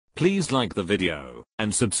Please like the video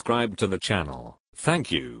and subscribe to the channel.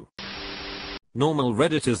 Thank you. Normal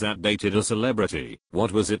redditors that dated a celebrity,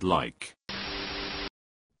 what was it like?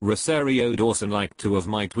 Rosario Dawson liked 2 of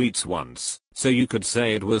my tweets once, so you could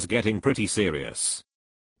say it was getting pretty serious.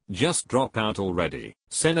 Just drop out already,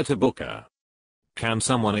 Senator Booker. Can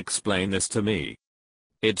someone explain this to me?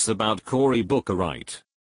 It's about Cory Booker, right?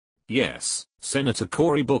 Yes, Senator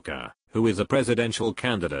Cory Booker, who is a presidential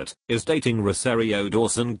candidate, is dating Rosario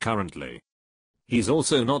Dawson currently. He's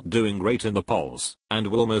also not doing great in the polls, and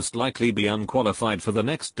will most likely be unqualified for the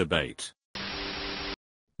next debate.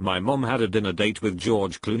 My mom had a dinner date with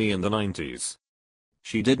George Clooney in the 90s.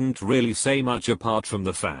 She didn't really say much apart from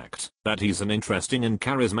the fact that he's an interesting and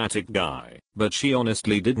charismatic guy, but she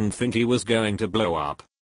honestly didn't think he was going to blow up.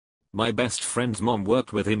 My best friend's mom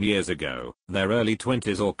worked with him years ago, their early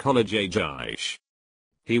 20s or college age-ish.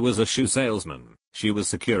 He was a shoe salesman, she was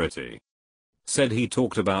security. Said he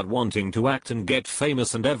talked about wanting to act and get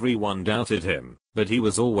famous and everyone doubted him, but he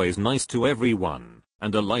was always nice to everyone,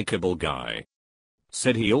 and a likable guy.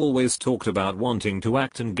 Said he always talked about wanting to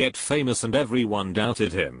act and get famous and everyone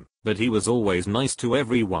doubted him, but he was always nice to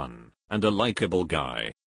everyone, and a likable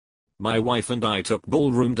guy. My wife and I took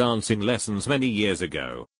ballroom dancing lessons many years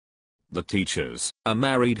ago. The teachers, a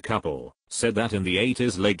married couple, said that in the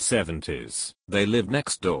 80s late 70s, they lived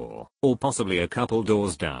next door, or possibly a couple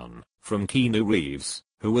doors down, from Keanu Reeves,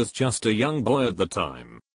 who was just a young boy at the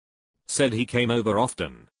time. Said he came over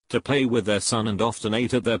often, to play with their son and often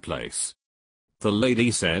ate at their place. The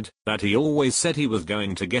lady said that he always said he was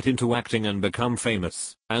going to get into acting and become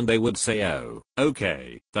famous, and they would say, "Oh,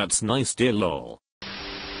 okay, that's nice dear lol."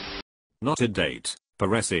 Not a date,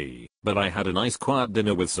 Paresi, but I had a nice quiet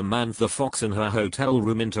dinner with Samantha Fox in her hotel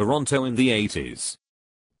room in Toronto in the 80s.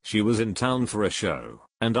 She was in town for a show,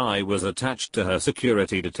 and I was attached to her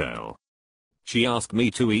security detail. She asked me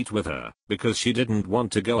to eat with her, because she didn't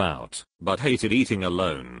want to go out, but hated eating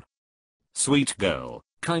alone. Sweet girl,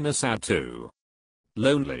 kinda sad too.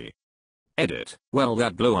 Lonely. Edit, well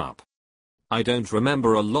that blew up. I don't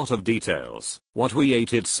remember a lot of details, what we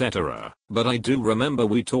ate etc., but I do remember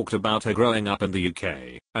we talked about her growing up in the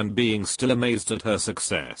UK, and being still amazed at her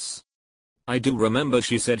success. I do remember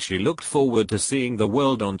she said she looked forward to seeing the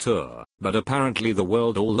world on tour, but apparently the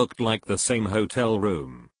world all looked like the same hotel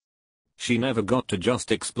room. She never got to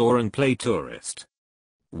just explore and play tourist.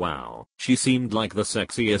 Wow, she seemed like the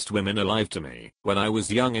sexiest woman alive to me when I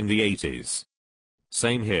was young in the 80s.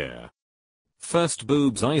 Same here. First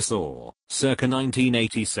boobs I saw, circa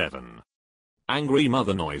 1987. Angry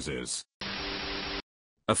mother noises.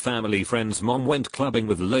 A family friend's mom went clubbing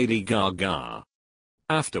with Lady Gaga.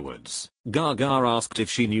 Afterwards, Gaga asked if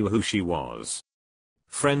she knew who she was.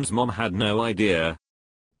 Friend's mom had no idea.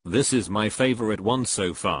 This is my favorite one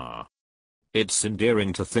so far. It's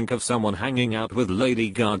endearing to think of someone hanging out with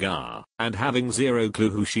Lady Gaga and having zero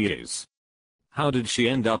clue who she is. How did she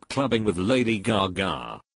end up clubbing with Lady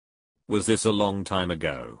Gaga? Was this a long time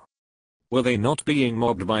ago? Were they not being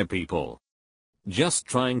mobbed by people? Just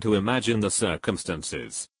trying to imagine the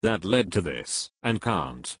circumstances that led to this, and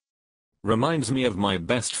can't. Reminds me of my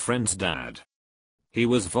best friend's dad. He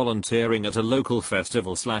was volunteering at a local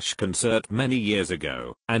festival/concert many years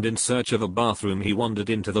ago, and in search of a bathroom he wandered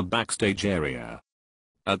into the backstage area.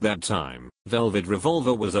 At that time, Velvet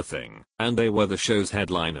Revolver was a thing, and they were the show's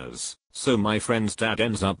headliners, so my friend's dad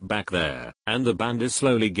ends up back there, and the band is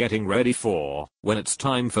slowly getting ready for when it's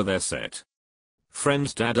time for their set.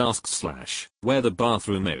 Friend's dad asks / where the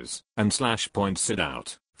bathroom is, and / points it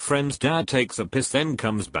out. Friend's dad takes a piss, then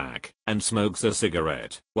comes back and smokes a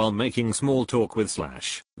cigarette while making small talk with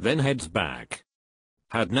 / then heads back.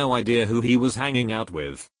 Had no idea who he was hanging out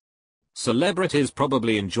with. Celebrities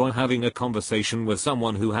probably enjoy having a conversation with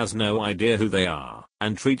someone who has no idea who they are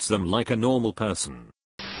and treats them like a normal person.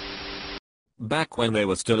 Back when they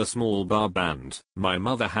were still a small bar band, my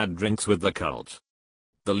mother had drinks with the Cult.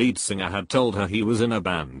 The lead singer had told her he was in a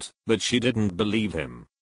band, but she didn't believe him.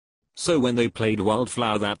 So when they played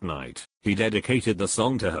Wildflower that night, he dedicated the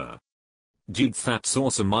song to her. Dude, that's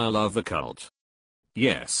awesome, I love the Cult.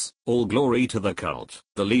 Yes, all glory to the Cult.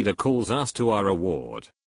 The leader calls us to our award.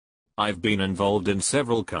 I've been involved in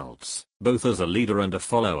several cults, both as a leader and a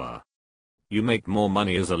follower. You make more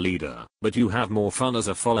money as a leader, but you have more fun as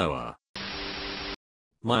a follower.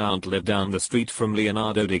 My aunt lived down the street from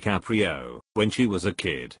Leonardo DiCaprio when she was a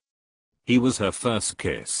kid. He was her first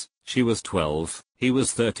kiss. She was 12, he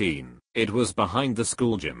was 13, it was behind the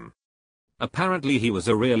school gym. Apparently he was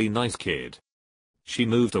a really nice kid. She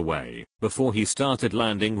moved away before he started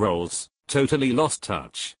landing roles, totally lost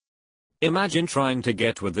touch. Imagine trying to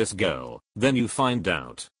get with this girl, then you find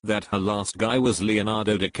out that her last guy was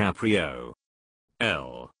Leonardo DiCaprio.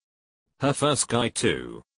 L. Her first guy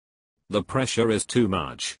too. The pressure is too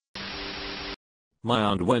much. My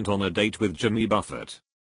aunt went on a date with Jimmy Buffett.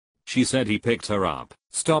 She said he picked her up,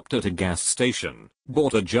 stopped at a gas station,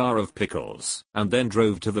 bought a jar of pickles, and then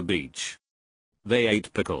drove to the beach. They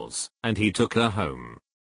ate pickles, and he took her home.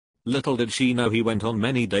 Little did she know he went on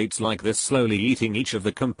many dates like this, slowly eating each of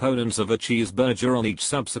the components of a cheeseburger on each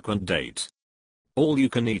subsequent date. All you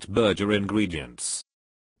can eat burger ingredients.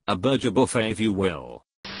 A burger buffet if you will.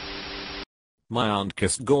 My aunt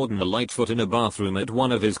kissed Gordon Lightfoot in a bathroom at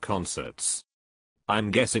one of his concerts.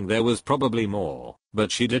 I'm guessing there was probably more,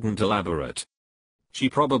 but she didn't elaborate. She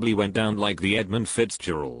probably went down like the Edmund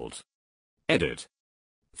Fitzgerald. Edit.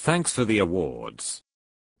 Thanks for the awards.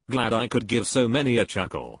 Glad I could give so many a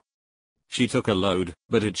chuckle. She took a load,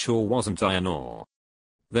 but it sure wasn't iron ore.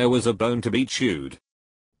 There was a bone to be chewed.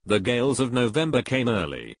 The gales of November came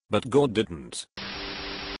early, but God didn't.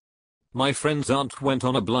 My friend's aunt went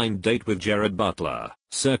on a blind date with Gerard Butler,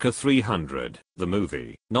 circa 300, the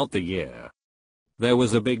movie, not the year. There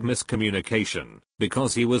was a big miscommunication,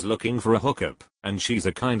 because he was looking for a hookup, and she's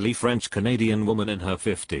a kindly French-Canadian woman in her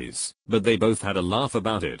 50s, but they both had a laugh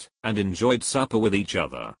about it, and enjoyed supper with each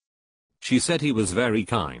other. She said he was very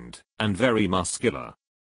kind, and very muscular.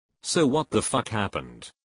 So what the fuck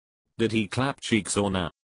happened? Did he clap cheeks or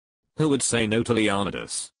not? Who would say no to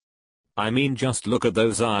Leonidas? I mean, just look at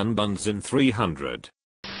those iron buns in 300.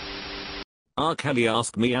 R. Kelly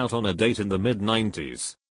asked me out on a date in the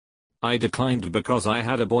mid-90s. I declined because I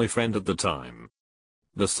had a boyfriend at the time.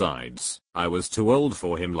 Besides, I was too old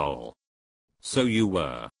for him, lol. So you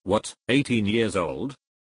were, what, 18 years old?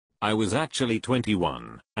 I was actually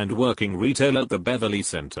 21, and working retail at the Beverly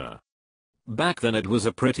Center. Back then it was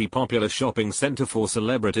a pretty popular shopping center for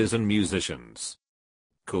celebrities and musicians.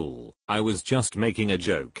 Cool, I was just making a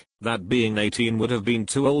joke, that being 18 would have been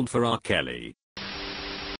too old for R. Kelly.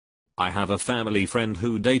 I have a family friend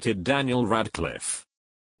who dated Daniel Radcliffe.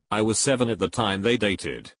 I was 7 at the time they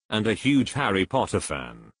dated, and a huge Harry Potter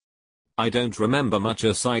fan. I don't remember much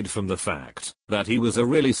aside from the fact that he was a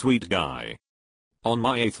really sweet guy. On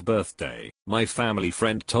my 8th birthday, my family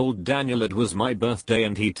friend told Daniel it was my birthday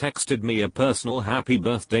and he texted me a personal happy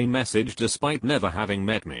birthday message despite never having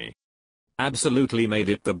met me. Absolutely made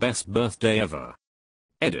it the best birthday ever.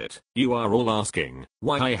 Edit, you are all asking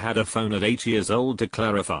why I had a phone at 8 years old. To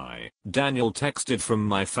clarify, Daniel texted from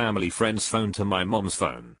my family friend's phone to my mom's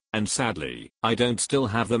phone, and sadly, I don't still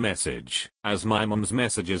have the message, as my mom's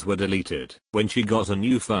messages were deleted when she got a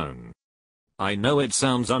new phone. I know it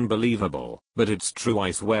sounds unbelievable, but it's true,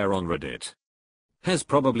 I swear on Reddit. He's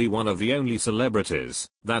probably one of the only celebrities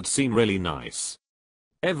that seem really nice.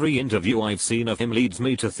 Every interview I've seen of him leads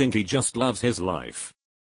me to think he just loves his life.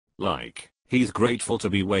 Like, he's grateful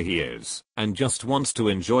to be where he is, and just wants to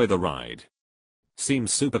enjoy the ride.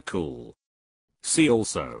 Seems super cool. See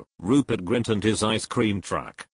also, Rupert Grint and his ice cream truck.